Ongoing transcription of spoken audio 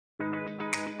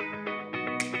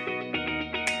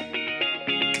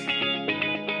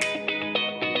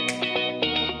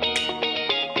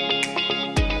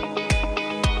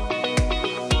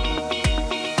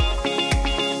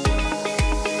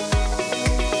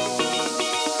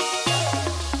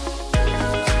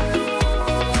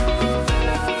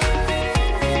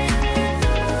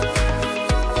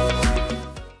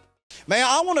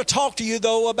to talk to you,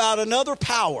 though, about another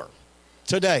power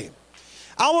today.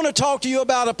 I want to talk to you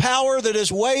about a power that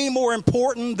is way more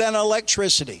important than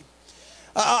electricity.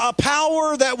 A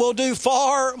power that will do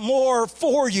far more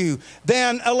for you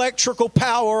than electrical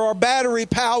power or battery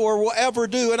power will ever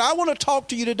do. And I want to talk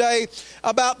to you today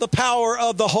about the power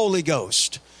of the Holy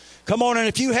Ghost. Come on, and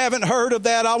if you haven't heard of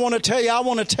that, I want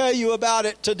to tell you about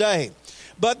it today.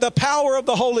 But the power of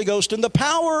the Holy Ghost, and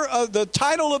the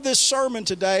title of this sermon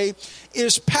today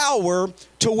is Power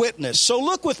to Witness. So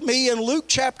look with me in Luke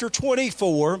chapter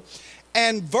 24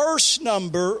 and verse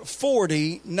number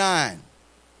 49.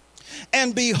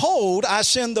 And behold, I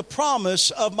send the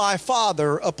promise of my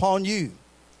Father upon you.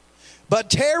 But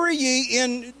tarry ye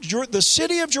in the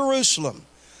city of Jerusalem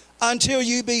until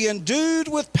you be endued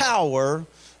with power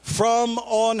from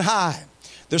on high.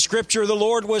 The scripture, the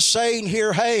Lord was saying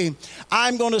here, hey,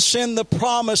 I'm going to send the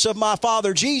promise of my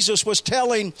Father. Jesus was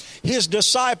telling his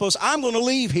disciples, I'm going to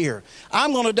leave here.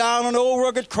 I'm going to die on an old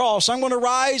rugged cross. I'm going to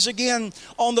rise again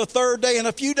on the third day. And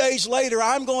a few days later,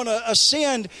 I'm going to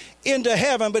ascend into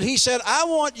heaven. But he said, I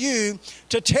want you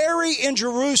to tarry in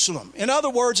Jerusalem. In other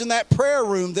words, in that prayer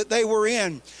room that they were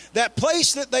in, that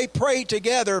place that they prayed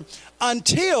together,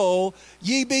 until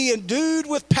ye be endued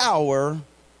with power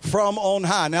from on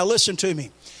high. Now listen to me.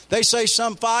 They say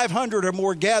some 500 or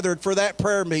more gathered for that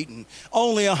prayer meeting.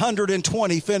 Only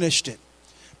 120 finished it.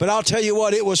 But I'll tell you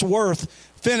what, it was worth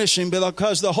finishing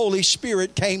because the Holy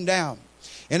Spirit came down.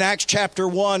 In Acts chapter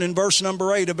 1 and verse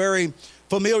number 8, a very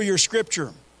familiar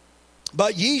scripture.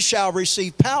 But ye shall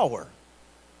receive power.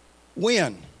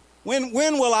 When? When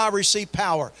will I receive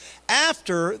power?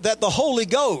 After that the Holy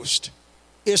Ghost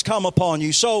is come upon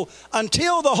you. So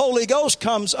until the Holy Ghost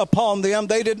comes upon them,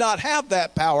 they did not have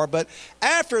that power. But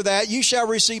after that, you shall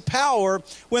receive power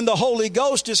when the Holy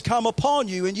Ghost is come upon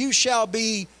you. And you shall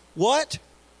be what?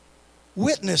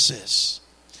 Witnesses.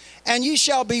 And ye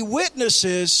shall be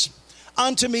witnesses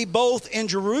unto me both in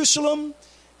Jerusalem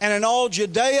and in all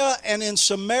Judea and in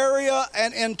Samaria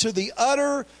and into the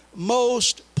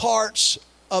uttermost parts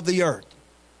of the earth.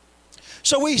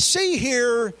 So we see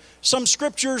here some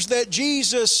scriptures that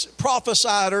Jesus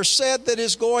prophesied or said that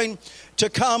is going to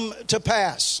come to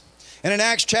pass. And in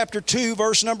Acts chapter 2,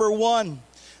 verse number 1,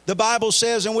 the Bible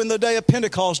says, and when the day of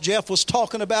Pentecost, Jeff was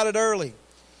talking about it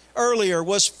earlier,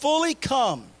 was fully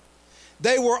come,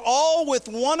 they were all with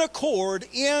one accord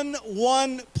in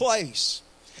one place.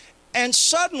 And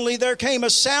suddenly there came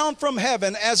a sound from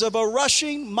heaven as of a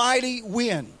rushing mighty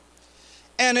wind,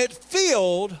 and it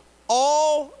filled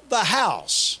all the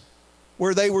house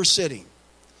where they were sitting.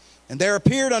 And there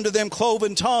appeared unto them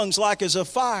cloven tongues like as of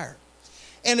fire.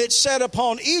 And it sat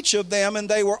upon each of them, and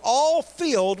they were all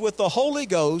filled with the Holy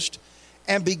Ghost,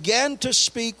 and began to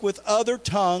speak with other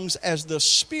tongues as the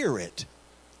Spirit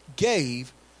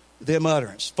gave them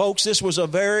utterance. Folks, this was a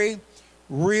very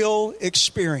real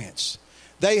experience.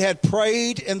 They had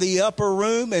prayed in the upper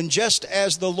room, and just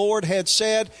as the Lord had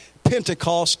said,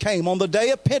 Pentecost came. On the day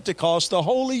of Pentecost, the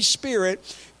Holy Spirit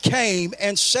came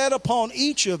and sat upon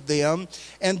each of them,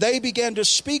 and they began to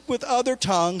speak with other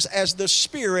tongues as the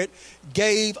Spirit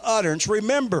gave utterance.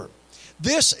 Remember,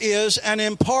 this is an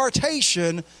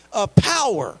impartation of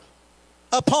power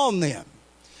upon them.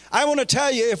 I want to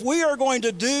tell you, if we are going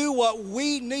to do what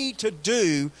we need to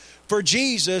do for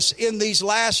Jesus in these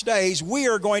last days, we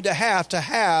are going to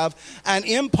have an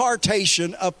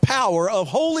impartation of power, of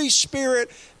Holy Spirit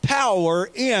power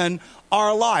in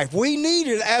our life. We need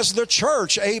it as the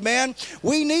church, amen.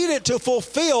 We need it to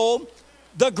fulfill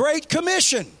the Great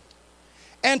Commission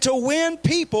and to win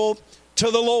people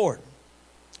to the Lord.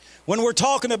 When we're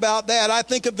talking about that, I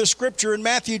think of the scripture in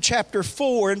Matthew chapter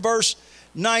 4 and verse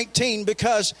 19,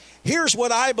 because here's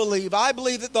what I believe. I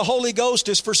believe that the Holy Ghost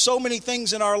is for so many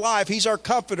things in our life. He's our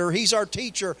comforter. He's our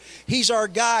teacher. He's our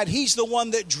guide. He's the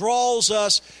one that draws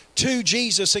us to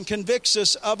Jesus and convicts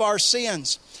us of our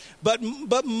sins.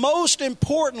 But most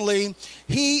importantly,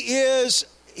 He is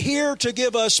here to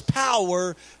give us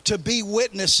power to be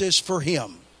witnesses for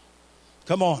Him.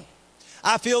 Come on.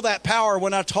 I feel that power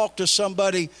when I talk to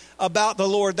somebody about the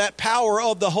Lord, that power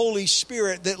of the Holy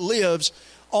Spirit that lives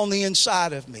on the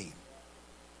inside of me.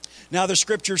 Now the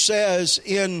scripture says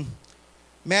in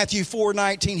Matthew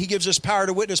 4:19, He gives us power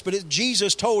to witness, but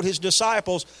Jesus told His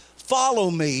disciples, follow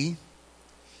me,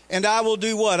 and I will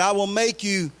do what? I will make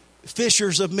you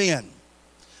fishers of men.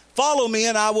 Follow me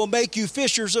and I will make you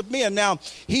fishers of men. Now,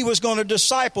 He was going to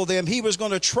disciple them. He was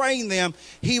going to train them.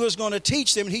 He was going to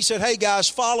teach them. And He said, hey guys,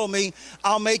 follow me.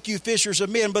 I'll make you fishers of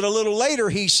men. But a little later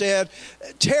He said,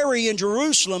 tarry in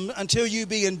Jerusalem until you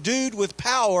be endued with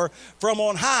power from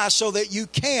on high so that you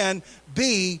can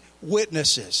be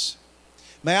witnesses.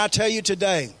 May I tell you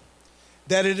today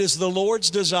that it is the Lord's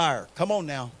desire. Come on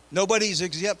now. Nobody's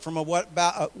exempt from what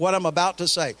I'm about to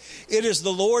say. It is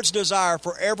the Lord's desire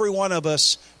for every one of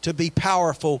us to be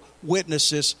powerful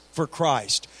witnesses for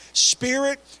Christ.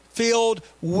 Spirit-filled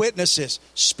witnesses.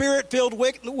 Spirit-filled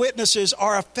witnesses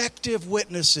are effective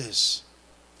witnesses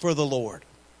for the Lord.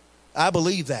 I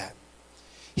believe that.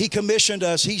 He commissioned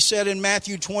us. He said in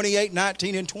Matthew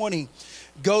 28:19 and 20,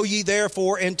 "Go ye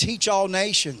therefore and teach all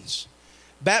nations,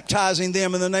 baptizing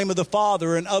them in the name of the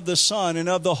Father and of the Son and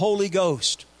of the Holy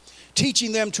Ghost,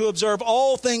 teaching them to observe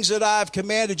all things that I have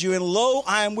commanded you. And lo,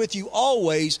 I am with you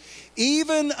always,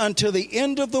 even unto the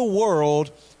end of the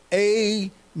world.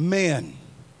 Amen."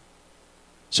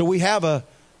 So we have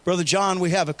Brother John,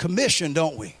 we have a commission,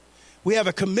 don't we? We have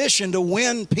a commission to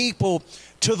win people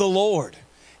to the Lord.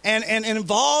 And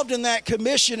involved in that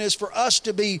commission is for us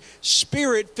to be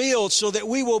Spirit-filled so that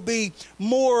we will be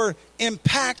more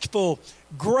impactful,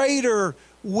 greater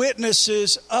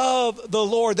witnesses of the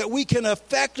Lord, that we can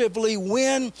effectively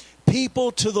win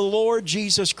people to the Lord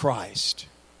Jesus Christ.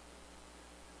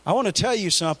 I want to tell you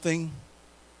something.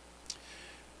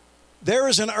 There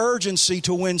is an urgency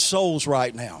to win souls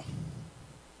right now.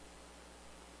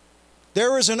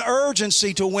 There is an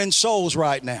urgency to win souls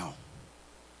right now.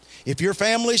 If your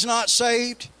family's not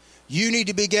saved, you need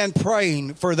to begin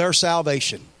praying for their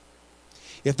salvation.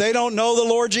 If they don't know the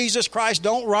Lord Jesus Christ,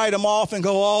 don't write them off and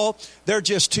go, "Oh, they're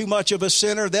just too much of a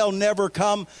sinner. They'll never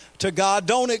come to God."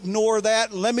 Don't ignore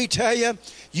that. Let me tell you,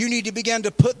 you need to begin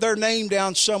to put their name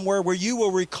down somewhere where you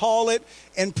will recall it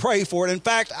and pray for it. In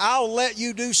fact, I'll let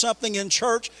you do something in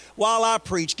church while I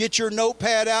preach. Get your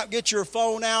notepad out, get your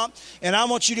phone out, and I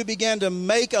want you to begin to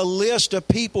make a list of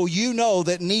people you know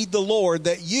that need the Lord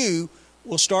that you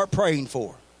will start praying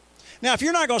for. Now, if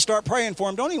you're not going to start praying for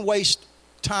them, don't even waste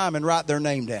time and write their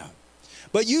name down.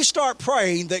 But you start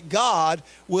praying that God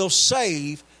will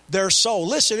save their soul.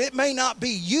 Listen, it may not be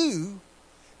you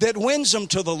that wins them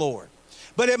to the Lord,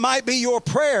 but it might be your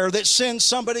prayer that sends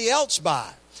somebody else by.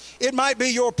 It might be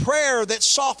your prayer that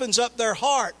softens up their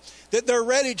heart, that they're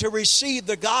ready to receive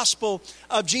the gospel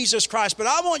of Jesus Christ. But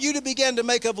I want you to begin to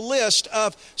make a list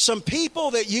of some people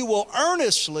that you will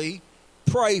earnestly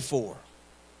pray for.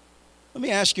 Let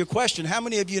me ask you a question. How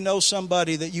many of you know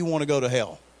somebody that you want to go to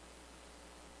hell?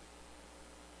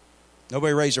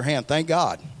 Nobody raised their hand. Thank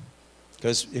God.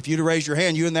 Because if you'd raised your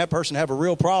hand, you and that person have a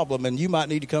real problem, and you might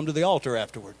need to come to the altar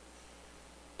afterward.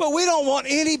 But we don't want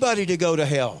anybody to go to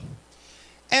hell.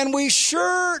 And we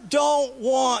sure don't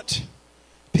want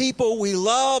people we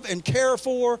love and care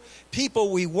for,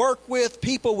 people we work with,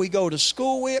 people we go to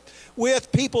school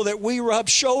with, people that we rub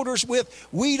shoulders with.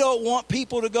 We don't want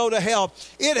people to go to hell.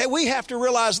 We have to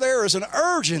realize there is an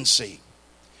urgency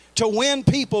to win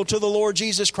people to the Lord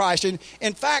Jesus Christ. And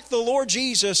in fact, the Lord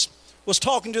Jesus was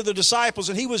talking to the disciples,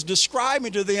 and he was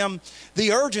describing to them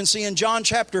the urgency in John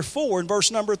chapter 4 and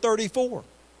verse number 34.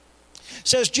 It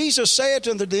says, "Jesus saith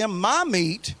unto them, My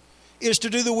meat is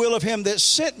to do the will of him that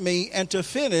sent me and to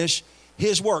finish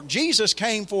his work." Jesus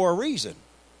came for a reason.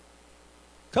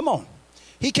 Come on.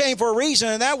 He came for a reason,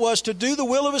 and that was to do the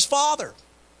will of his Father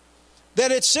that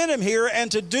had sent him here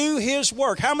and to do his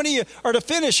work. How many are to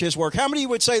finish his work? How many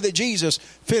would say that Jesus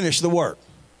finished the work?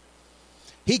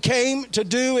 He came to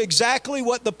do exactly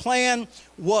what the plan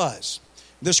was.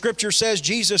 The scripture says,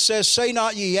 Jesus says, "Say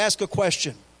not ye," ask a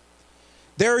question,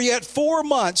 "There are yet 4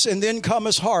 months, and then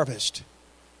cometh harvest."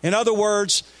 In other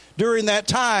words, during that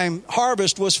time,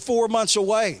 harvest was 4 months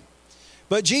away.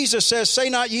 But Jesus says, "Say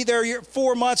not ye, there are yet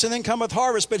 4 months, and then cometh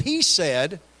harvest." But he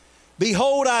said,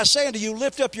 "Behold, I say unto you,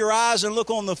 lift up your eyes and look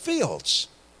on the fields,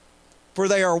 for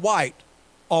they are white,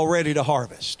 already to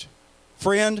harvest."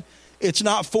 Friend, it's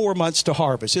not 4 months to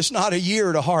harvest. It's not a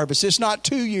year to harvest. It's not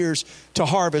 2 years to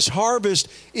harvest. Harvest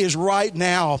is right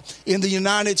now in the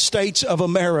United States of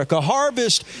America.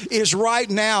 Harvest is right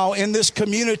now in this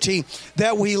community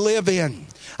that we live in.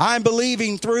 I'm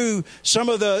believing through some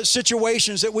of the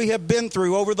situations that we have been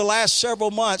through over the last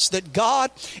several months that God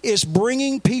is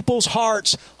bringing people's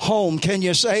hearts home. Can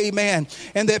you say amen?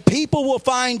 And that people will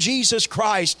find Jesus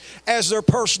Christ as their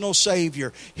personal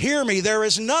Savior. Hear me, there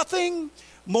is nothing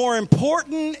more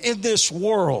important in this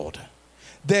world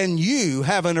than you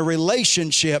having a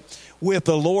relationship with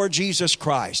the Lord Jesus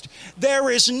Christ. There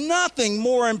is nothing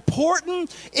more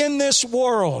important in this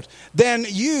world than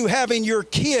you having your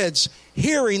kids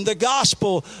hearing the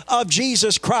gospel of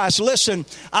Jesus Christ. Listen,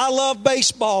 I love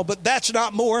baseball, but that's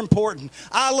not more important.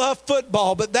 I love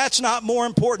football, but that's not more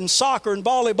important. Soccer and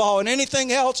volleyball and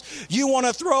anything else you want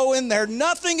to throw in there.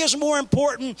 Nothing is more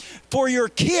important for your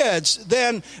kids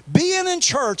than being in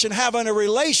church and having a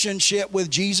relationship with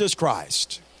Jesus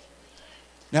Christ.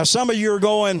 Now, some of you are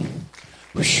going,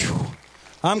 "Whew,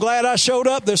 I'm glad I showed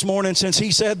up this morning since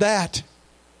he said that."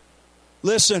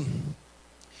 Listen,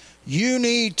 you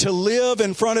need to live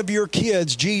in front of your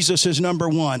kids. Jesus is number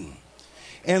one.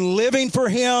 And living for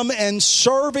him and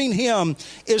serving him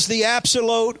is the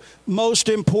absolute most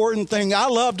important thing. I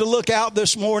love to look out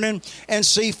this morning and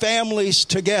see families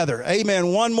together.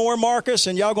 Amen. One more, Marcus,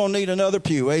 and y'all going to need another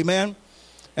pew. Amen.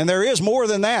 And there is more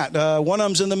than that. One of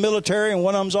them's in the military and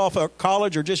one of them's off of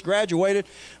college or just graduated.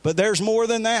 But there's more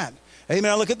than that.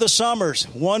 Amen. I look at the Summers.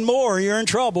 One more, you're in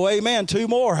trouble. Amen. Two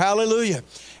more. Hallelujah.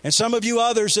 And some of you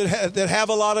others that have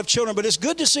a lot of children. But it's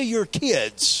good to see your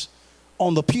kids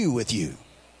on the pew with you.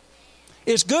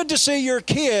 It's good to see your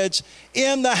kids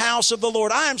in the house of the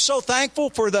Lord. I am so thankful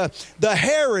for the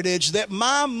heritage that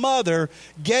my mother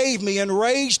gave me and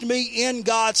raised me in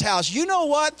God's house. You know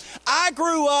what? I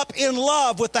grew up in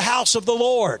love with the house of the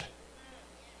Lord.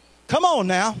 Come on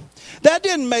now. That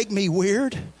didn't make me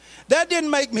weird. That didn't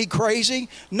make me crazy.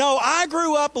 No, I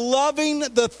grew up loving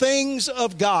the things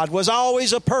of God. Was I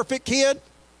always a perfect kid?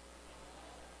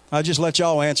 I'll just let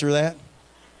y'all answer that.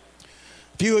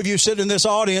 A few of you sitting in this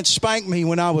audience spanked me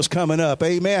when I was coming up.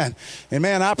 Amen. And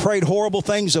man, I prayed horrible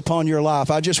things upon your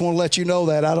life. I just want to let you know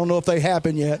that. I don't know if they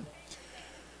happened yet.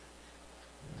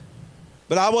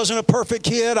 But I wasn't a perfect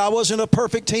kid. I wasn't a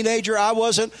perfect teenager. I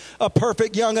wasn't a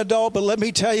perfect young adult. But let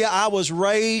me tell you, I was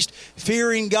raised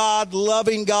fearing God,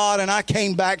 loving God, and I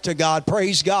came back to God.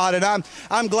 Praise God. And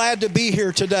I'm glad to be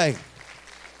here today.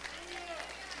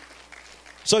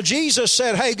 So Jesus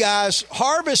said, hey guys,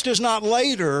 harvest is not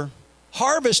later.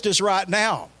 Harvest is right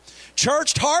now.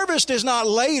 Church, harvest is not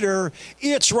later,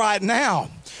 it's right now.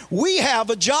 We have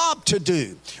a job to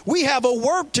do. We have a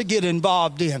work to get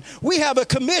involved in. We have a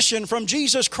commission from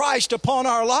Jesus Christ upon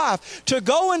our life to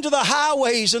go into the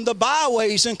highways and the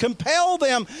byways and compel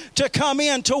them to come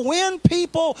in, to win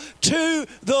people to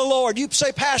the Lord. You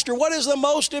say, Pastor, what is the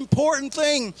most important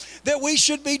thing that we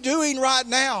should be doing right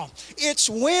now? It's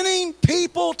winning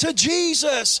people to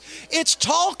Jesus. It's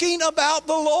talking about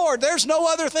the Lord. There's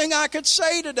no other thing I could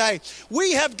say today.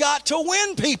 We have got to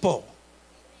win people.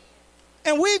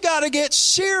 And we've got to get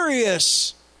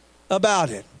serious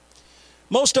about it.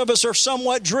 Most of us are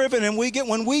somewhat driven, and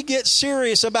when we get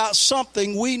serious about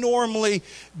something, we normally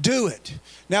do it.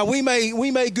 Now, we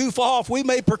may goof off, we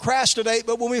may procrastinate,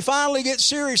 but when we finally get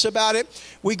serious about it,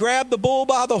 we grab the bull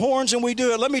by the horns and we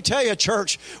do it. Let me tell you,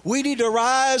 church, we need to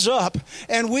rise up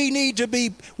and we need to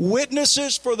be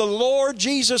witnesses for the Lord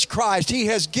Jesus Christ. He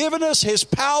has given us His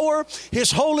power,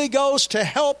 His Holy Ghost to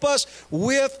help us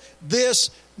with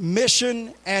this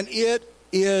mission, and it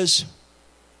is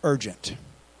urgent.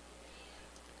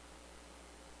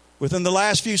 Within the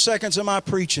last few seconds of my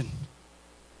preaching,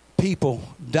 people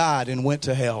died and went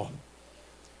to hell.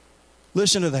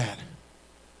 Listen to that.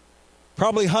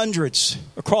 Probably hundreds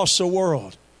across the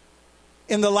world.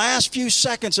 In the last few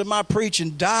seconds of my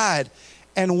preaching, died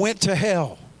and went to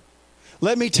hell.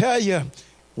 Let me tell you,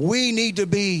 we need to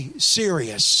be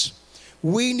serious.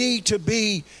 We need to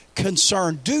be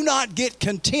concerned. Do not get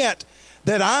content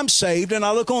that I'm saved and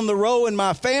I look on the row and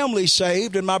my family's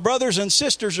saved and my brothers and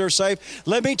sisters are saved.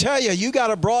 Let me tell you, you got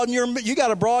to broaden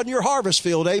your harvest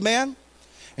field. Amen.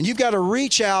 And you've got to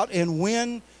reach out and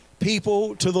win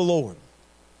people to the Lord.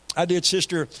 I did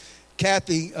Sister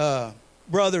Kathy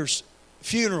brother's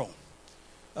funeral.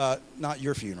 Not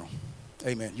your funeral.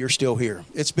 Amen. You're still here.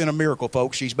 It's been a miracle,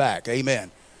 folks. She's back.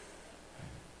 Amen.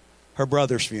 Her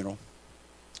brother's funeral.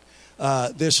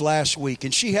 This last week.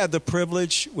 And she had the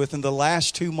privilege within the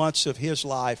last 2 months of his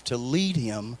life to lead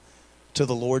him to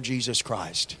the Lord Jesus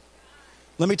Christ.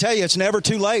 Let me tell you, it's never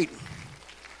too late.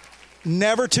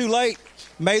 Never too late.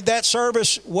 Made that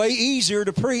service way easier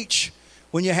to preach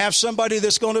when you have somebody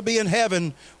that's going to be in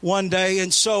heaven one day.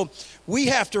 And so we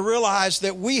have to realize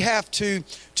that we have to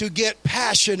get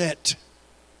passionate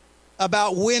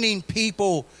about winning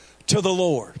people to the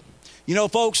Lord. You know,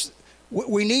 folks,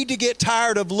 we need to get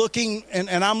tired of looking, and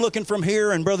I'm looking from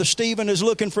here, and Brother Stephen is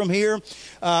looking from here.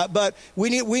 But we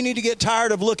need to get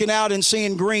tired of looking out and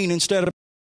seeing green instead of.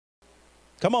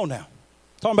 Come on now.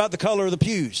 Talking about the color of the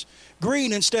pews.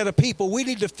 Green instead of people. We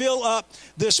need to fill up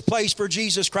this place for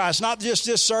Jesus Christ. Not just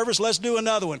this service. Let's do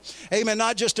another one. Amen.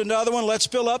 Not just another one. Let's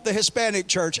fill up the Hispanic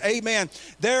church. Amen.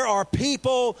 There are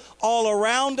people all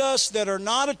around us that are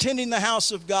not attending the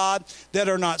house of God, that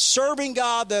are not serving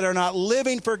God, that are not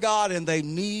living for God, and they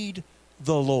need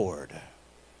the Lord.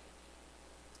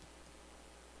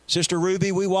 Sister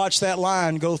Ruby, we watch that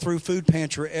line go through food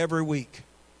pantry every week.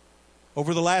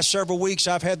 Over the last several weeks,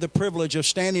 I've had the privilege of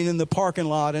standing in the parking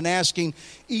lot and asking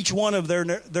each one of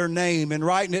their name and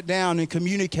writing it down and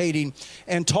communicating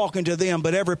and talking to them.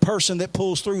 But every person that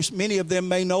pulls through, many of them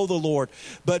may know the Lord,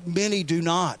 but many do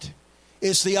not.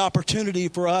 It's the opportunity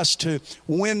for us to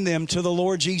win them to the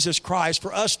Lord Jesus Christ,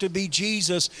 for us to be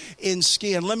Jesus in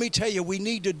skin. Let me tell you, we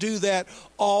need to do that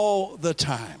all the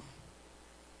time.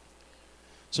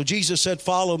 So Jesus said,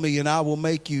 "Follow me and I will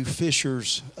make you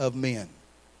fishers of men."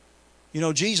 You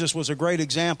know, Jesus was a great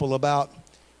example about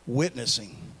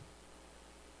witnessing.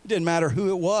 It didn't matter who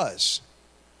it was.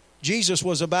 Jesus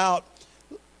was about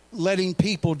letting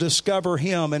people discover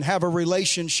him and have a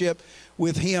relationship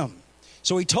with him.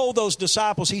 So he told those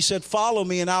disciples, he said, "Follow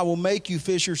me and I will make you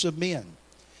fishers of men."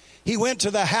 He went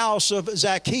to the house of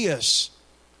Zacchaeus,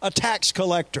 a tax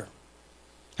collector.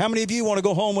 How many of you want to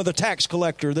go home with a tax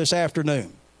collector this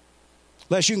afternoon?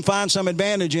 Unless you can find some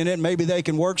advantage in it, maybe they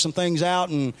can work some things out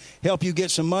and help you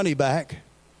get some money back.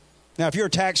 Now, if you're a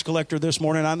tax collector this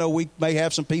morning, I know we may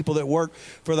have some people that work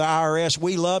for the IRS.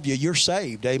 We love you. You're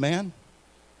saved. Amen.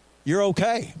 You're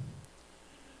okay.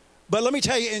 But let me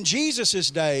tell you, in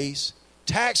Jesus' days,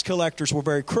 tax collectors were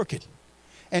very crooked.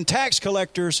 And tax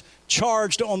collectors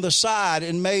charged on the side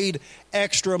and made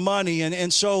extra money.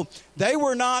 And so they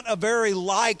were not a very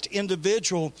liked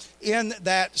individual in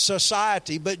that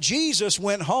society. But Jesus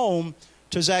went home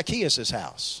to Zacchaeus'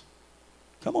 house.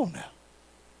 Come on now.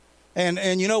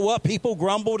 And you know what? People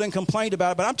grumbled and complained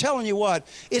about it. But I'm telling you what,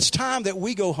 it's time that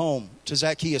we go home to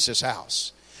Zacchaeus'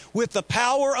 house. With the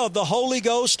power of the Holy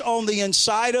Ghost on the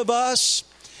inside of us.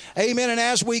 Amen. And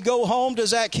as we go home to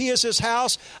Zacchaeus'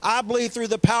 house, I believe through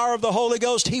the power of the Holy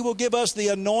Ghost, he will give us the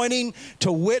anointing to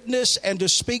witness and to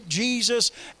speak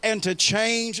Jesus and to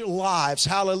change lives.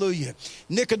 Hallelujah.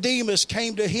 Nicodemus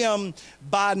came to him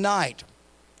by night.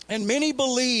 And many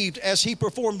believed as he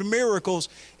performed miracles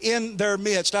in their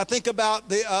midst. I think about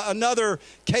another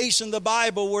case in the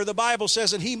Bible where the Bible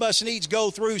says that he must needs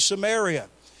go through Samaria.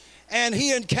 And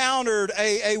he encountered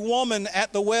a woman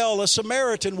at the well, a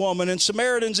Samaritan woman. And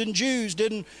Samaritans and Jews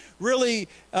didn't really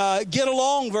get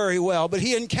along very well. But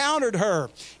he encountered her.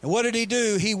 And what did he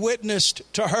do? He witnessed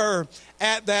to her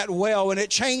at that well. And it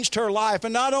changed her life.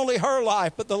 And not only her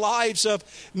life, but the lives of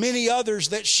many others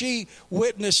that she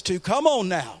witnessed to. Come on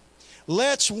now.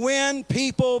 Let's win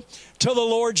people to the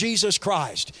Lord Jesus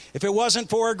Christ. If it wasn't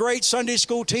for a great Sunday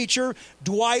school teacher,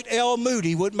 Dwight L.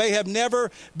 Moody may have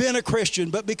never been a Christian.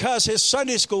 But because his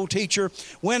Sunday school teacher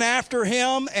went after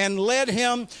him and led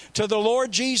him to the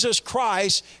Lord Jesus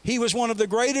Christ, he was one of the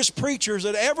greatest preachers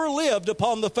that ever lived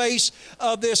upon the face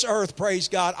of this earth. Praise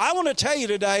God. I want to tell you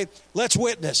today, let's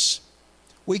witness.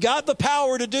 We got the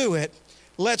power to do it.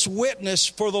 Let's witness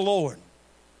for the Lord.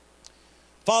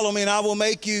 Follow me and I will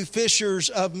make you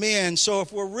fishers of men. So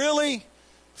if we're really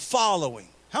following,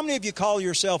 how many of you call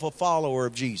yourself a follower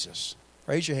of Jesus?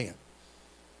 Raise your hand.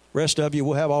 Rest of you,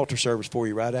 we'll have altar service for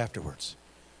you right afterwards.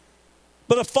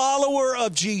 But a follower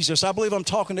of Jesus, I believe I'm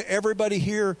talking to everybody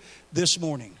here this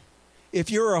morning.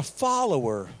 If you're a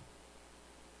follower,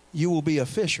 you will be a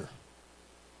fisher.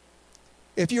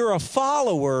 If you're a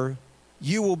follower,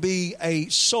 you will be a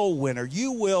soul winner.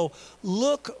 You will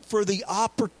look for the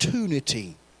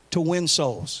opportunity to win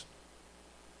souls.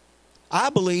 I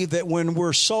believe that when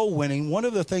we're soul winning, one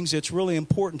of the things that's really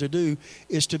important to do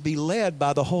is to be led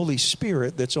by the Holy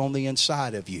Spirit that's on the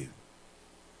inside of you.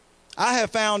 I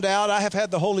have found out, I have had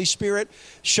the Holy Spirit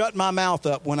shut my mouth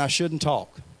up when I shouldn't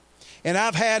talk. And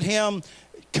I've had him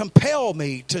compel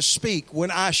me to speak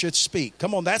when I should speak.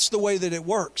 Come on, that's the way that it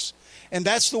works. And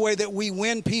that's the way that we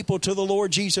win people to the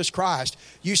Lord Jesus Christ.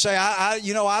 You say, I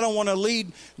don't want to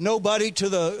lead nobody to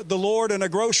the Lord in a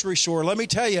grocery store. Let me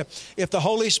tell you, if the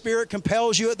Holy Spirit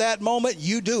compels you at that moment,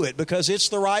 you do it because it's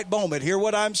the right moment. Hear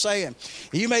what I'm saying.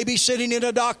 You may be sitting in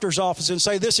a doctor's office and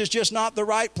say, this is just not the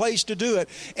right place to do it.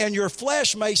 And your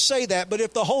flesh may say that. But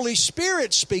if the Holy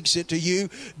Spirit speaks it to you,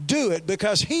 do it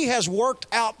because he has worked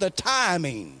out the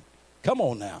timing. Come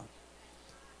on now.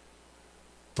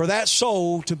 For that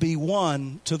soul to be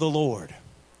won to the Lord.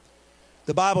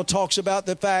 The Bible talks about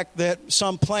the fact that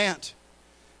some plant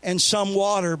and some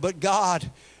water, but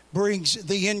God brings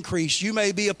the increase. You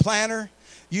may be a planter,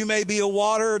 you may be a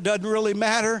waterer, it doesn't really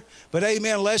matter. But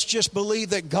amen, let's just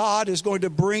believe that God is going to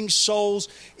bring souls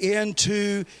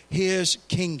into his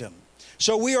kingdom.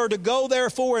 So we are to go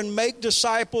therefore and make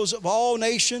disciples of all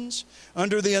nations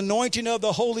under the anointing of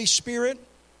the Holy Spirit.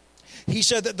 He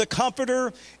said that the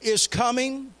Comforter is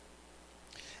coming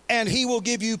and he will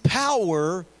give you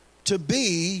power to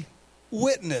be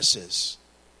witnesses.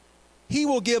 He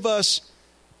will give us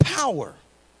power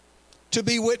to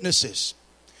be witnesses.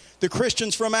 The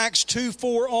Christians from Acts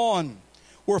 2:4 on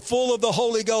were full of the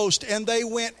Holy Ghost, and they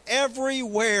went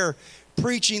everywhere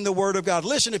preaching the Word of God.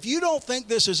 Listen, if you don't think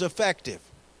this is effective,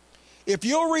 if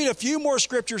you'll read a few more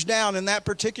scriptures down in that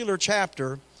particular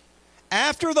chapter,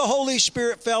 after the Holy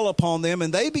Spirit fell upon them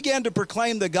and they began to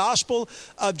proclaim the gospel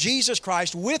of Jesus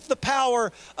Christ with the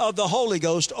power of the Holy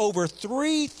Ghost, over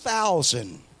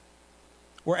 3,000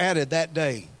 were added that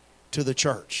day to the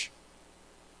church.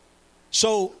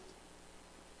 So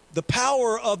the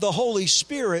power of the Holy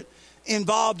Spirit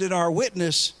involved in our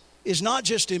witness is not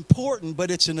just important,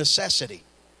 but it's a necessity.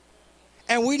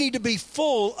 And we need to be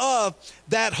full of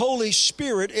that Holy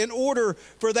Spirit in order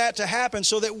for that to happen,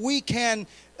 so that we can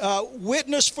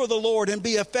witness for the Lord and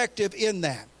be effective in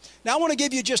that. Now, I want to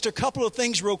give you just a couple of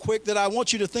things real quick that I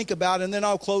want you to think about, and then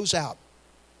I'll close out.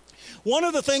 One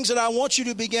of the things that I want you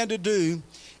to begin to do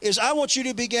is I want you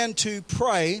to begin to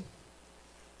pray,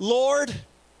 Lord,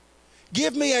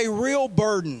 give me a real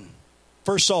burden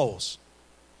for souls.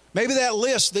 Maybe that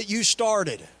list that you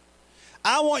started.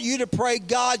 I want you to pray,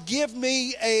 God, give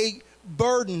me a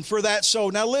burden for that soul.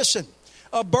 Now listen,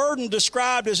 a burden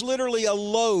described as literally a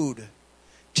load,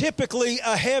 typically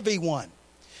a heavy one.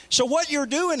 So what you're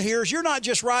doing here is you're not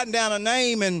just writing down a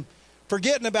name and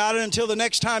forgetting about it until the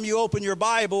next time you open your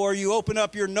Bible or you open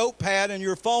up your notepad and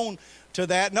your phone to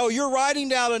that. No, you're writing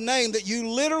down a name that you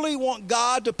literally want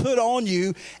God to put on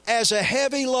you as a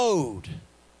heavy load,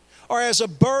 or as a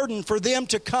burden for them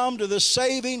to come to the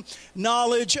saving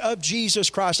knowledge of Jesus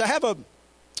Christ. I have a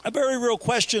very real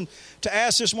question to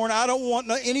ask this morning. I don't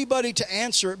want anybody to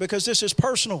answer it because this is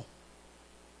personal.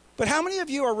 But how many of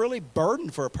you are really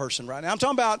burdened for a person right now? I'm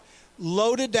talking about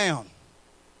loaded down.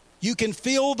 You can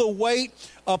feel the weight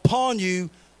upon you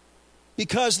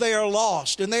because they are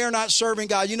lost and they are not serving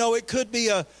God. You know, it could be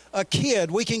a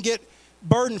kid. We can get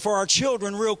burdened for our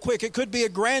children real quick. It could be a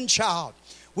grandchild.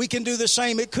 We can do the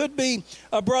same. It could be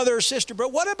a brother or sister.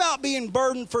 But what about being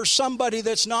burdened for somebody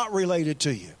that's not related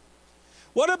to you?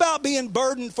 What about being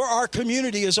burdened for our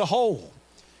community as a whole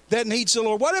that needs the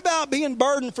Lord? What about being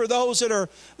burdened for those that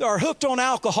are hooked on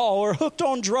alcohol or hooked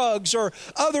on drugs or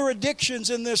other addictions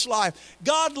in this life?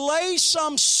 God, lay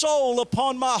some soul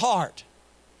upon my heart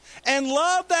and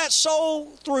love that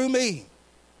soul through me.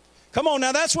 Come on,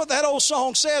 now that's what that old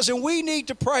song says, and we need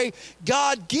to pray,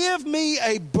 God, give me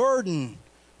a burden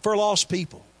for lost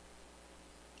people.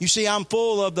 You see, I'm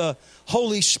full of the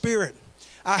Holy Spirit.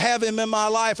 I have Him in my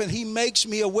life, and He makes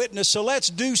me a witness. So let's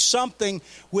do something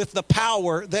with the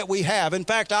power that we have. In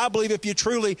fact, I believe if you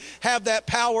truly have that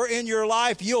power in your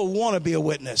life, you'll want to be a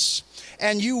witness.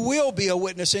 And you will be a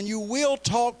witness, and you will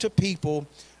talk to people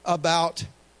about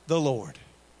the Lord.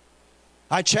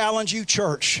 I challenge you,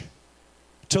 church,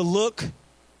 to look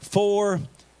for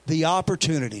the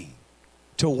opportunity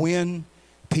to win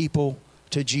people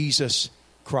to Jesus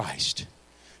Christ.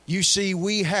 You see,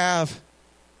 we have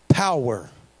power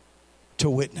to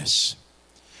witness.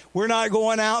 We're not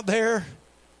going out there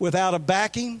without a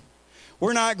backing.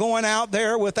 We're not going out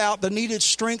there without the needed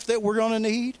strength that we're going to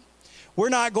need. We're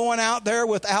not going out there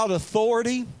without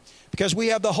authority, because we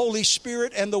have the Holy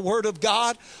Spirit and the Word of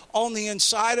God on the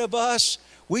inside of us.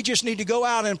 We just need to go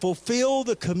out and fulfill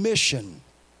the commission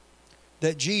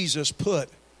that Jesus put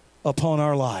upon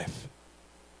our life.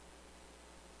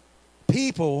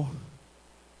 People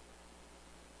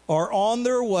are on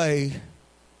their way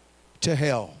to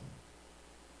hell.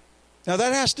 Now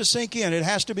that has to sink in. It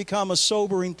has to become a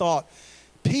sobering thought.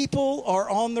 People are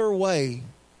on their way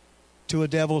to a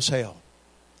devil's hell.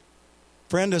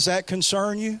 Friend, does that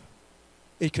concern you?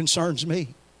 It concerns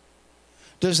me.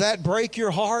 Does that break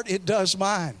your heart? It does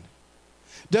mine.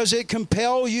 Does it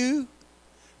compel you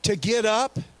to get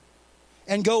up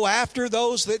and go after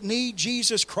those that need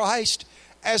Jesus Christ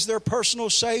as their personal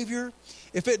Savior?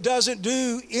 If it doesn't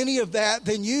do any of that,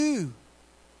 then you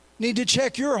need to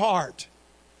check your heart.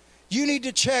 You need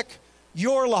to check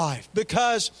your life,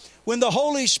 because when the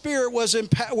Holy Spirit was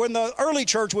when the early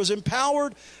church was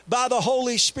empowered by the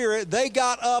Holy Spirit, they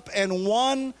got up and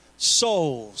won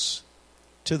souls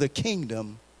to the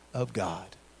kingdom of God.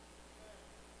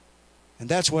 And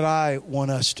that's what I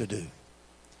want us to do.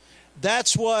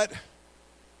 That's what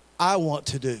I want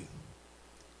to do.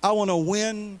 I want to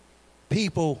win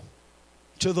people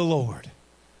to the Lord.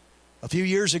 A few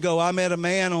years ago, I met a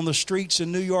man on the streets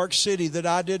in New York City that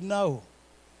I didn't know.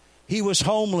 He was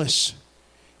homeless.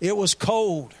 It was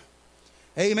cold.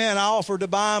 Amen. I offered to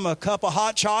buy him a cup of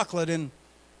hot chocolate, and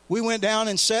we went down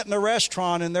and sat in a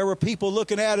restaurant, and there were people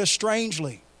looking at us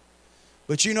strangely.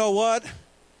 But you know what?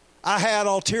 I had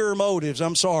ulterior motives.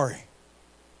 I'm sorry.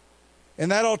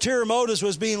 And that ulterior motives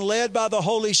was being led by the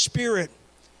Holy Spirit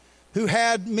who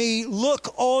had me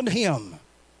look on him,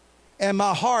 and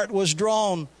my heart was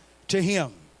drawn to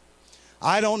him.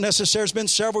 I don't necessarily, it's been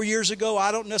several years ago,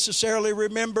 I don't necessarily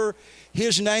remember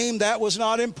his name. That was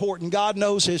not important. God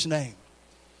knows his name.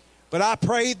 But I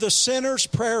prayed the sinner's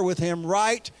prayer with him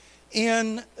right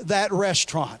in that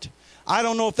restaurant. I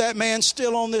don't know if that man's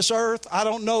still on this earth. I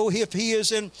don't know if he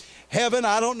is in heaven.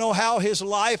 I don't know how his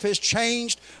life has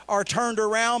changed or turned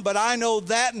around. But I know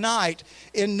that night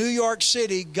in New York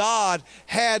City, God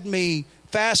had me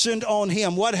fastened on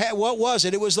him. What was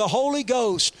it? It was the Holy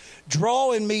Ghost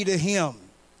drawing me to him,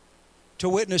 to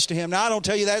witness to him. Now, I don't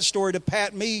tell you that story to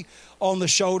pat me on the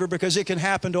shoulder, because it can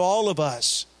happen to all of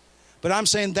us. But I'm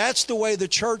saying that's the way the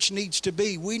church needs to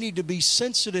be. We need to be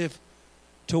sensitive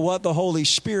to what the Holy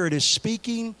Spirit is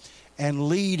speaking and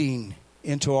leading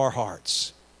into our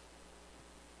hearts.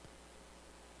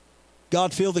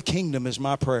 God, fill the kingdom is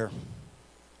my prayer.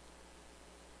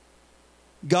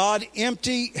 God,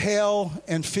 empty hell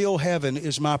and fill heaven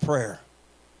is my prayer.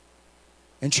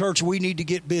 And church, we need to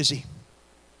get busy.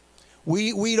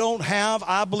 We don't have,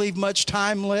 I believe, much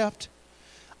time left.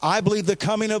 I believe the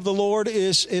coming of the Lord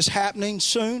is happening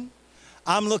soon.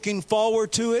 I'm looking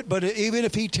forward to it, but even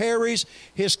if he tarries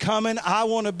his coming, I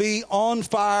want to be on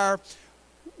fire,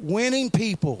 winning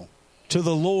people to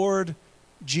the Lord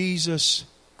Jesus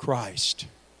Christ.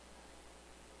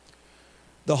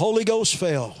 The Holy Ghost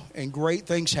fell and great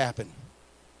things happened.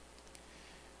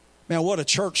 Man, what a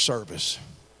church service.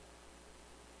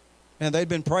 Man, they'd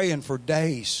been praying for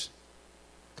days.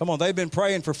 Come on, they've been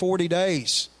praying for 40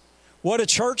 days. What a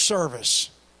church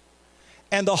service.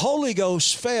 And the Holy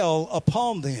Ghost fell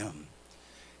upon them.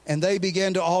 And they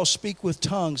began to all speak with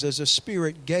tongues as the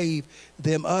Spirit gave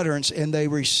them utterance. And they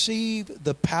received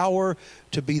the power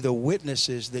to be the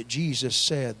witnesses that Jesus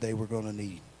said they were going to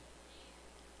need.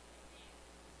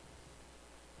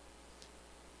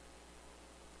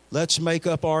 Let's make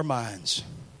up our minds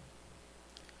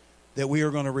that we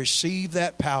are going to receive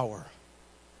that power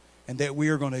and that we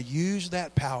are going to use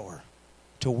that power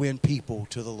to win people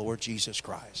to the Lord Jesus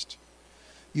Christ.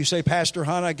 You say, Pastor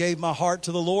Hunt, I gave my heart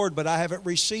to the Lord, but I haven't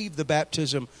received the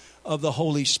baptism of the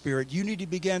Holy Spirit. You need to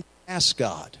begin to ask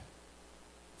God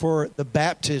for the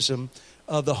baptism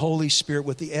of the Holy Spirit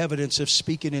with the evidence of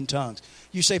speaking in tongues.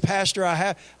 You say, Pastor,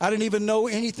 I didn't even know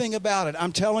anything about it.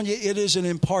 I'm telling you, it is an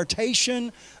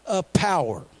impartation of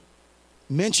power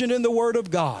mentioned in the Word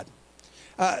of God.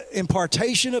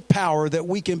 Impartation of power that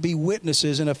we can be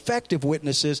witnesses and effective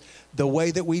witnesses the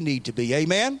way that we need to be.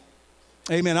 Amen?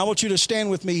 Amen. I want you to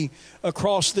stand with me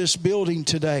across this building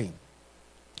today.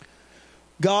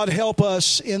 God, help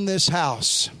us in this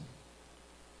house.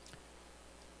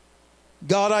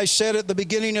 God, I said at the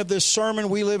beginning of this sermon,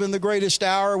 we live in the greatest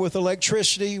hour with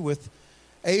electricity, with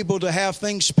able to have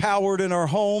things powered in our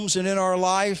homes and in our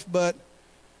life, but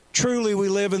truly we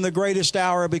live in the greatest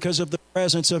hour because of the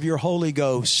presence of your Holy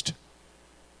Ghost.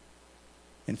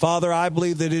 And Father, I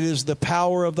believe that it is the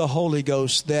power of the Holy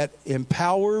Ghost that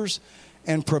empowers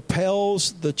and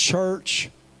propels the church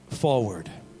forward.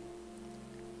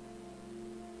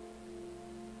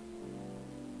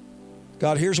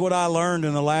 God, here's what I learned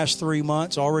in the last 3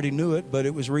 months. I already knew it, but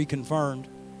it was reconfirmed.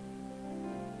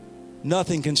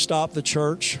 Nothing can stop the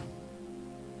church.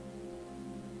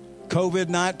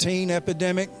 COVID-19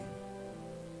 epidemic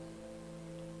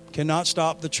cannot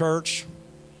stop the church.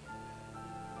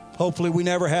 Hopefully we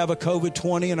never have a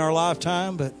COVID-20 in our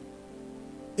lifetime, but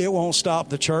it won't stop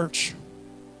the church.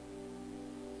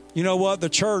 You know what? The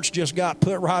church just got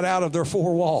put right out of their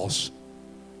four walls.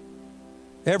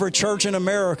 Every church in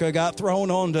America got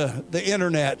thrown onto the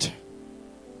internet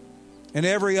and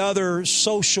every other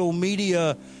social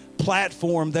media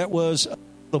platform that was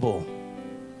available.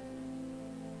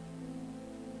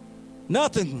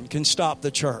 Nothing can stop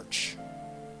the church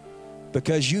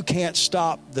because you can't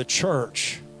stop the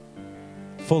church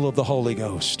full of the Holy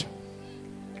Ghost.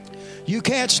 You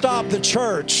can't stop the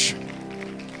church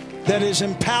that is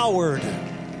empowered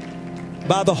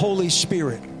by the Holy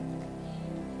Spirit.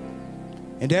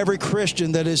 And every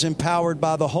Christian that is empowered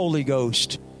by the Holy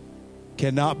Ghost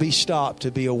cannot be stopped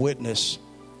to be a witness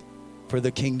for the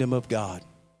kingdom of God.